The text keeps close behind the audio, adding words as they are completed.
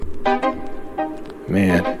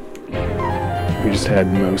Man, we just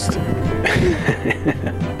had the most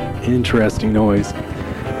interesting noise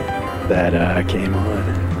that came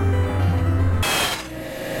on.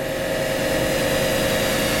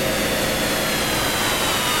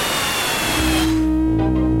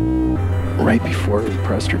 Right before we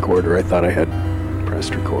pressed record, or I thought I had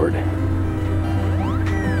pressed record. I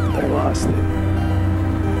lost it.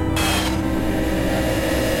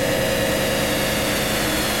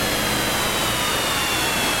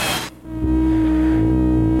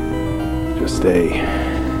 Just a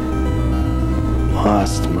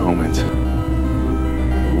lost moment.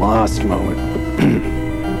 Lost moment.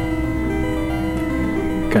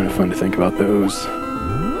 Kind of fun to think about those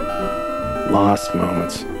lost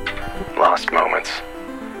moments. Lost moments.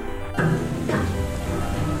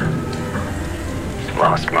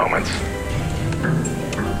 Lost moments.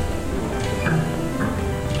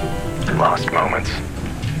 Lost moments.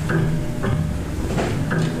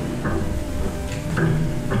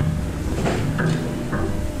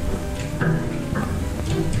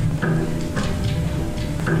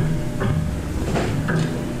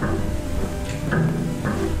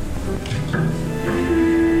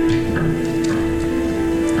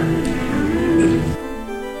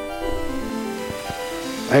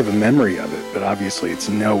 I have a memory of it, but obviously it's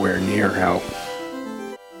nowhere near how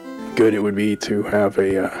good it would be to have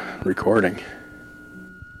a recording.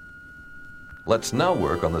 Let's now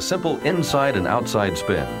work on the simple inside and outside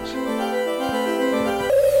spins.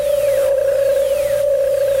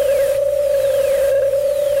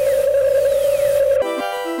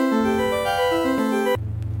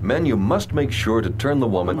 Men, you must make sure to turn the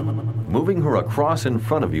woman, moving her across in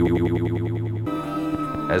front of you.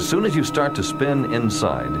 As soon as you start to spin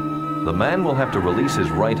inside, the man will have to release his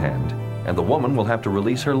right hand, and the woman will have to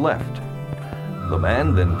release her left. The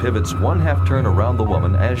man then pivots one half turn around the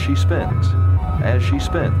woman as she spins. As she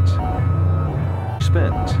spins.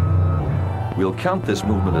 Spins. We'll count this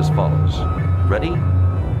movement as follows. Ready?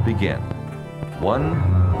 Begin.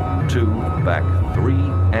 1, 2, back, 3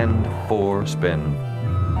 and 4, spin.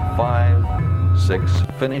 5, 6,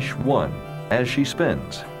 finish 1. As she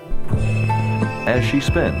spins. As she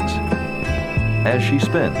spins. As she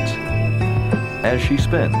spins. As she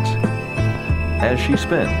spins. As she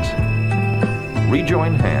spins.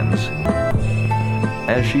 Rejoin hands.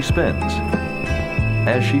 As she spins.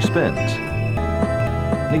 As she spins.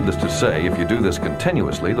 Needless to say, if you do this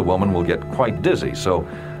continuously, the woman will get quite dizzy, so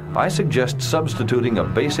I suggest substituting a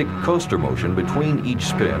basic coaster motion between each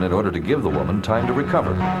spin in order to give the woman time to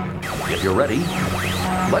recover. If you're ready,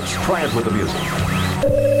 let's try it with the music.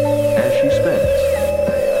 As she spins.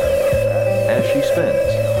 As she spins.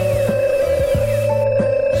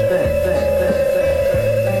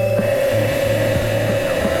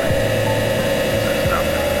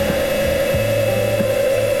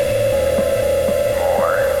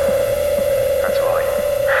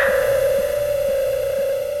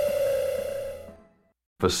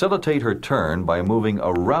 Facilitate her turn by moving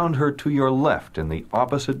around her to your left in the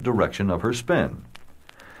opposite direction of her spin.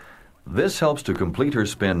 This helps to complete her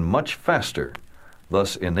spin much faster,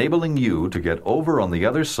 thus enabling you to get over on the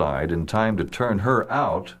other side in time to turn her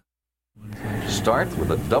out. Start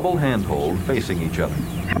with a double handhold facing each other.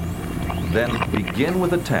 Then begin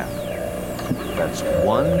with a tap. That's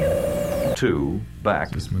 1, 2,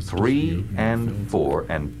 back, 3 and 4,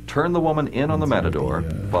 and turn the woman in on the matador.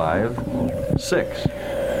 5, 6.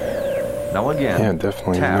 Now again,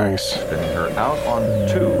 definitely tap, nice. spinning her out on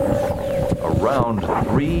 2, around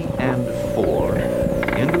 3 and 4,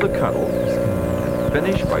 into the cuddle.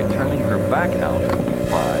 Finish by turning her back out.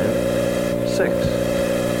 5, 6.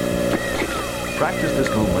 Practice this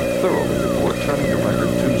movement thoroughly before turning the record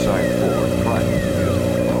 2 side forward prior to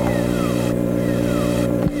using the ball.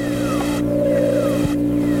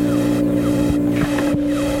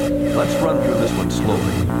 Let's run through this one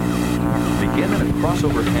slowly. Begin in a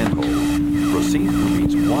crossover handhold. Proceed through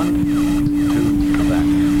beats 1, 2, back,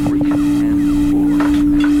 3, and 4.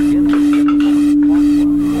 Begin to spin the woman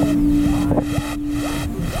clockwise.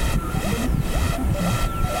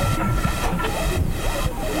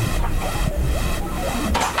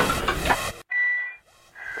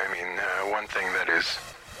 I mean, one thing that is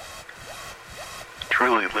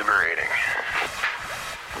truly liberating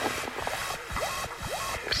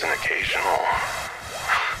is an occasional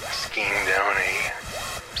skiing down a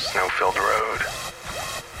snow-filled road.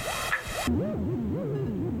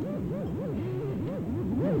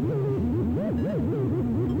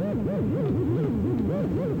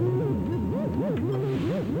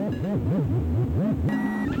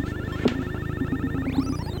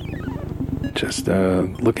 Just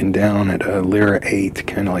looking down at a Lyra 8,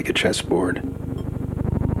 kind of like a chessboard.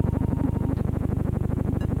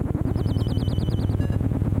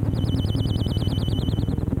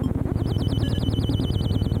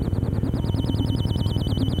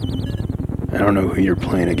 don't know who you're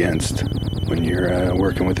playing against when you're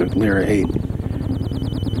working with a Lyra 8.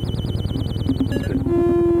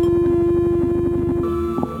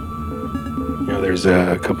 You know, there's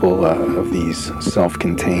a couple of these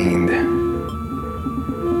self-contained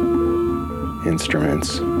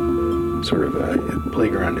instruments, sort of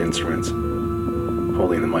playground instruments.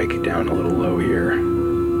 Holding the mic down a little low here.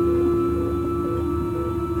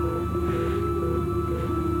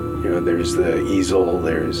 You know, there's the easel,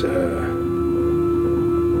 there's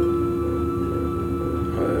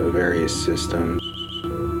various systems.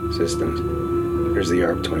 There's the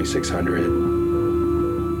ARP 2600.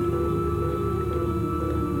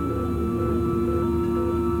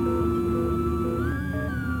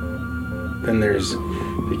 Then there's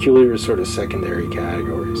peculiar sort of secondary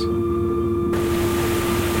categories.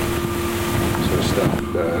 So stuff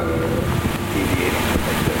deviating from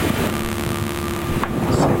like the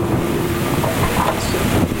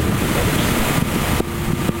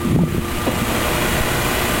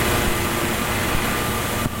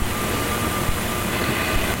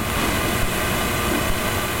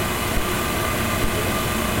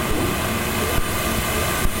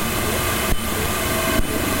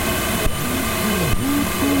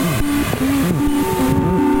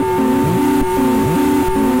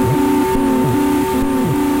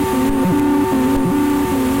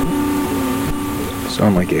So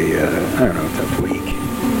I'm like a, I don't know, tough week.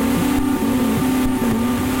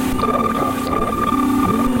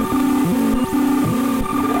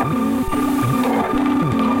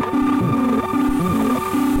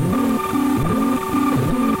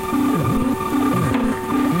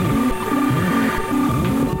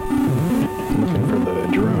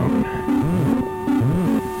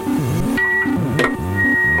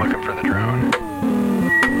 Looking for the drone.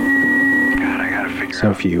 So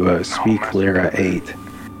if you speak Lyra 8,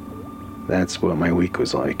 that's what my week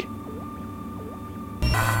was like.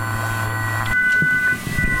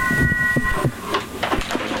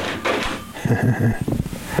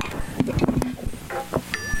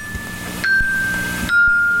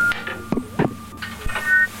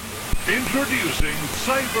 Introducing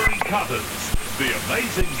Savory Cutters, the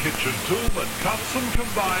amazing kitchen tool that cuts and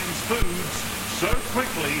combines foods so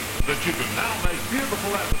quickly that you can now make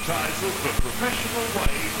beautiful appetizers the professional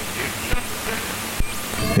way in just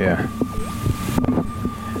seconds. Yeah.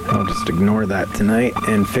 I'll just ignore that tonight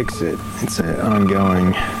and fix it. It's an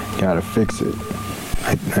ongoing, gotta fix it.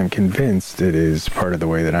 I'm convinced it is part of the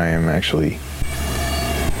way that I am actually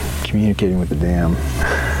communicating with the damn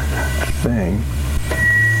thing.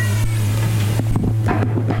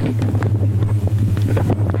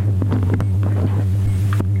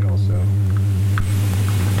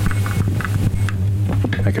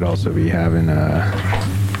 I could also be having the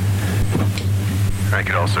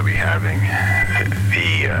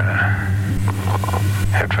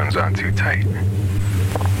headphones on too tight.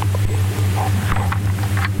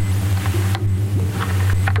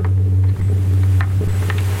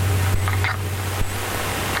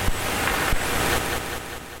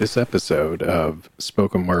 This episode of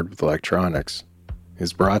Spoken Word with Electronics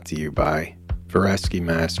is brought to you by Varesky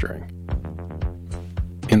Mastering.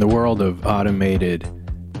 In the world of automated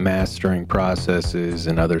mastering processes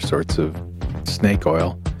and other sorts of snake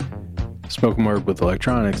oil, Spoken Word with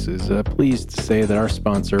Electronics is pleased to say that our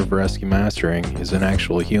sponsor, Varesky Mastering, is an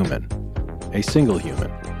actual human. A single human.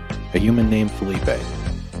 A human named Felipe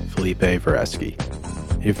Varesky.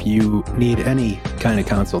 If you need any kind of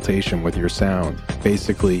consultation with your sound,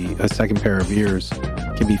 basically a second pair of ears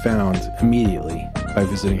can be found immediately by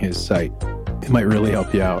visiting his site. It might really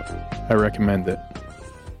help you out. I recommend it.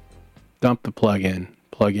 Dump the plug-in,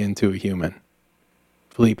 plug into a human.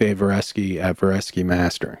 Felipe Varesky at Varesky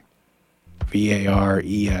Mastering.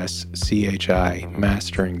 VARESCHI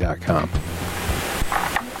mastering.com.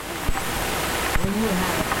 When you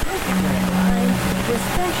have a perfect red line, the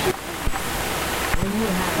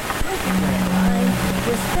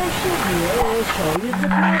special viewer will show you the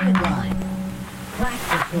perfect line.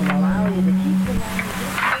 Practice will allow you to keep the line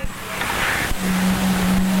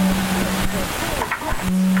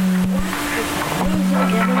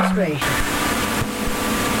amazing demonstration.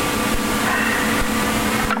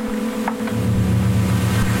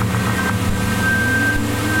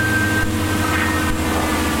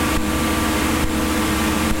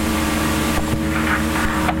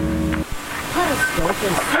 Puttascope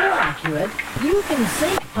is so accurate, you can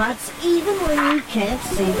sink putts even when you can't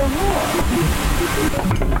see the hole.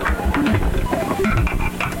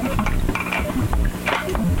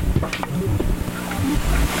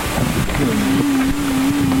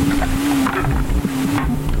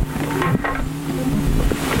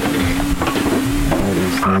 That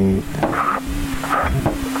is neat.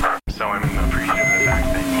 Also, I'm appreciative of the fact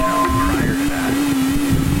that, prior to that,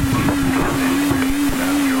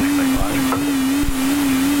 purely psychological.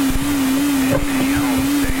 In the home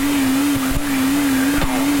stage,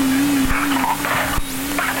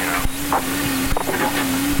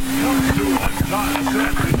 Comes to an entire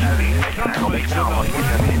set with heavy complex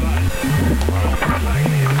of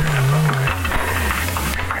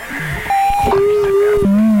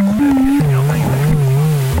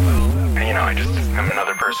I'm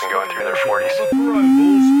another person going through their 40s. for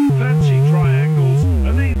ovals, fancy triangles,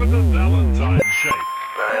 and even a Valentine shape.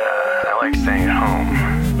 But I like staying at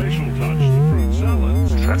home. Special touch to fruit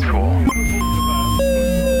salads. So that's cool.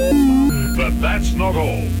 But that's not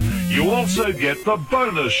all. You also get the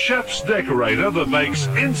bonus chef's decorator that makes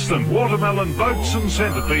instant watermelon boats and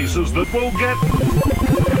centerpieces that will get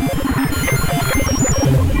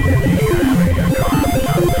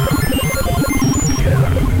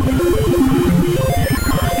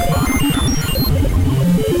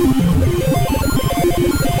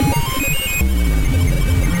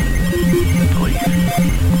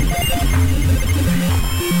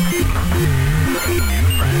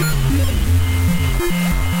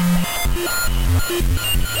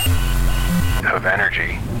of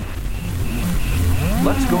energy,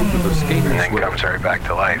 Let's go to the skater and then swim. comes right back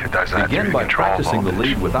to life. It does that through Begin the by control practicing the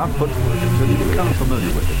voltage. lead without footwork until you become familiar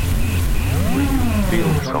with it. When you feel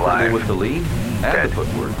comfortable alive. with the lead, add Dead. the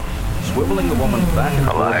footwork, swiveling the woman back and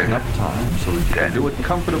forth Alive. enough time so that you Dead. can do it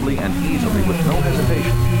comfortably and easily with no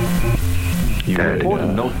hesitation. You An ready to-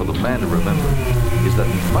 important note for the man to remember is that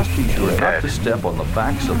he must be sure not Dead. to step on the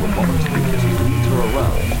backs of the woman's feet as he leads her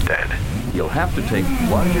around. Dead. He'll have to take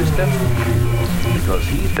larger steps than she will because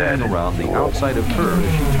he's Dead. moving around the outside of her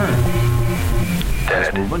as she turns. This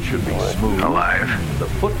Dead. movement should be smooth. Alive. The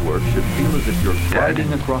footwork should feel as if you're Dead.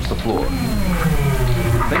 gliding across the floor.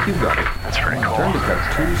 Think you've got it. That's pretty cool. Turn to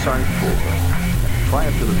cut 2, side 4. Try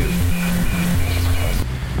it to the music.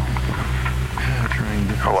 Trying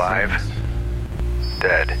different Alive. settings.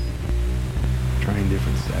 Dead. Trying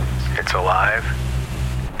different settings. It's alive.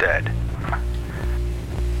 Dead.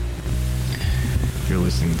 You're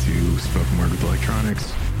listening to Spoken Word with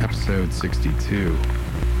Electronics, episode 62.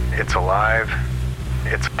 It's alive.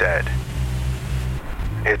 It's dead.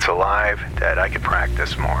 It's alive. Dead. I could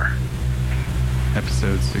practice more.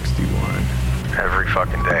 Episode 61. Every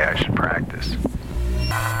fucking day I should practice.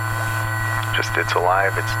 Just it's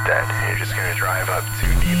alive, it's dead. You're just gonna drive up too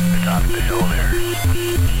deep at the top of the hill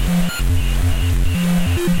there.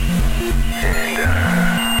 And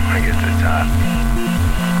when I get to the top,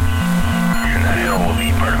 and that hill will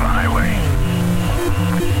be part of a highway.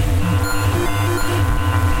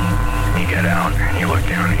 You get out and you look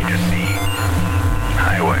down and you just see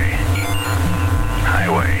highway,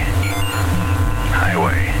 highway,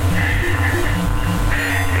 highway.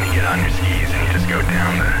 And you get on your skis and you just go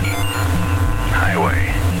down the highway,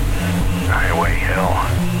 highway hill.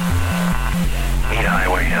 Meet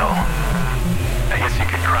highway hill. I guess you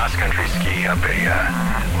could cross-country ski up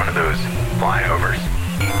one of those flyovers.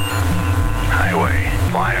 Highway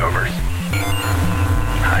flyovers.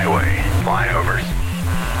 Highway flyovers.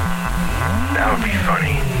 That would be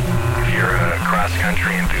funny. If you're a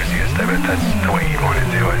cross-country enthusiast, I bet that's the way you'd want to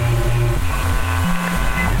do it.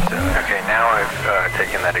 So, okay, now I've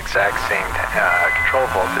taken that exact same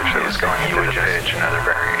control voltage that was going into the pitch and other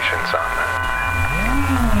variations on the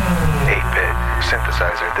 8-bit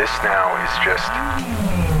synthesizer. This now is just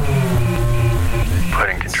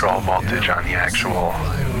putting control voltage on the actual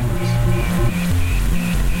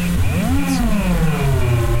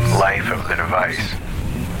life of the device.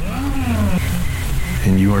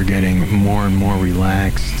 And you are getting more and more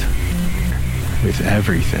relaxed with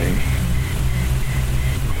everything.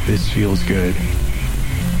 This feels good.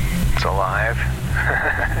 It's alive.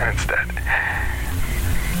 It's dead.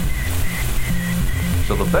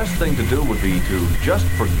 So the best thing to do would be to just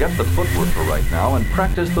forget the footwork for right now and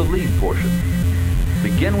practice the lead portion.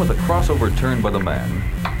 Begin with a crossover turn by the man,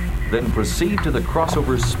 then proceed to the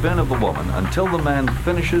crossover spin of the woman until the man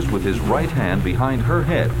finishes with his right hand behind her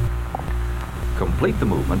head. Complete the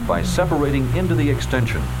movement by separating into the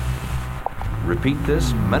extension. Repeat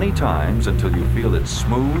this many times until you feel it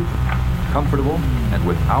smooth, comfortable, and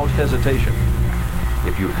without hesitation.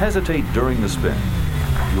 If you hesitate during the spin,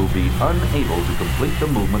 you'll be unable to complete the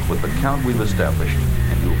movement with the count we've established,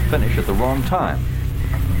 and you'll finish at the wrong time.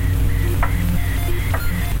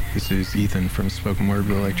 This is Ethan from Spoken Word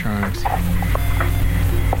with Electronics.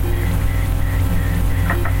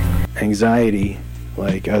 Anxiety,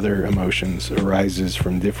 like other emotions, arises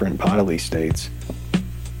from different bodily states.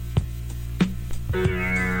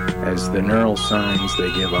 as the neural signs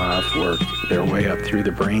they give off work their way up through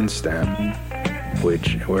the brainstem,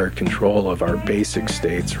 where control of our basic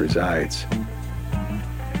states resides.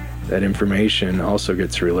 That information also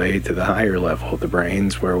gets relayed to the higher level of the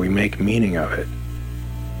brains where we make meaning of it.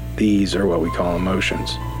 These are what we call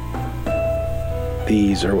emotions.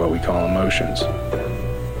 These are what we call emotions.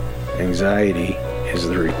 Anxiety is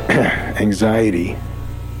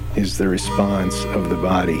the response of the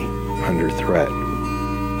body under threat.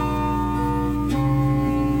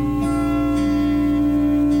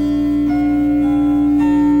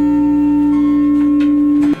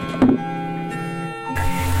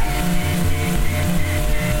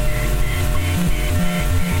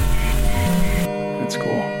 That's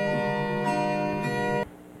cool.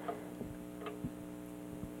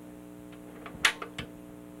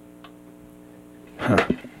 Huh.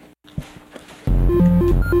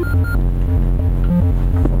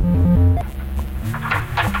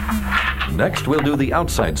 Next, we'll do the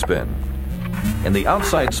outside spin. In the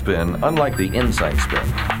outside spin, unlike the inside spin,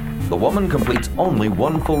 the woman completes only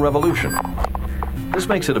one full revolution. This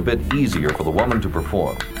makes it a bit easier for the woman to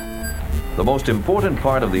perform. The most important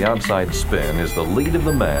part of the outside spin is the lead of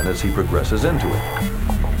the man as he progresses into it.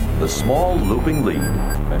 The small looping lead,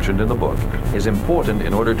 mentioned in the book, is important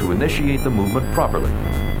in order to initiate the movement properly.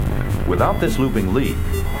 Without this looping lead,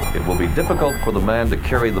 it will be difficult for the man to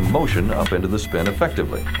carry the motion up into the spin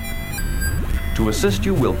effectively. To assist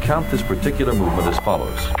you, we'll count this particular movement as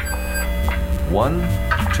follows. 1,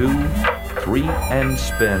 2, 3, and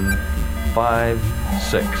spin, 5,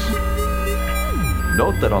 6.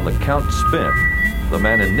 Note that on the count spin, the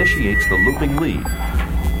man initiates the looping lead.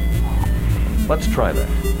 Let's try that.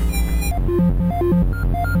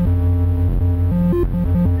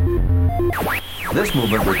 This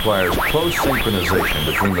movement requires close synchronization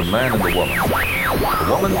between the man and the woman. The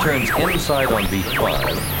woman turns inside on beat 5,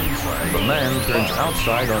 and the man turns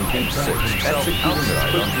outside on beat 6, executing a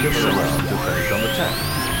quick pivot around to finish on the 10.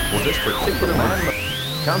 For this particular man,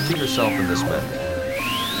 count to yourself in this manner.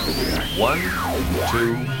 1,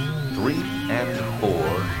 2, 3, and 4,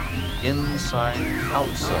 inside,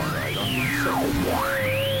 outside on beat 6.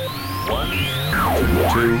 1,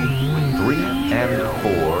 2, 3, and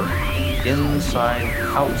 4, inside,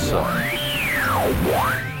 outside.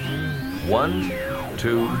 1,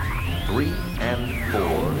 2, 3, and 4,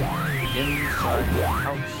 inside,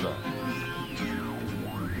 outside.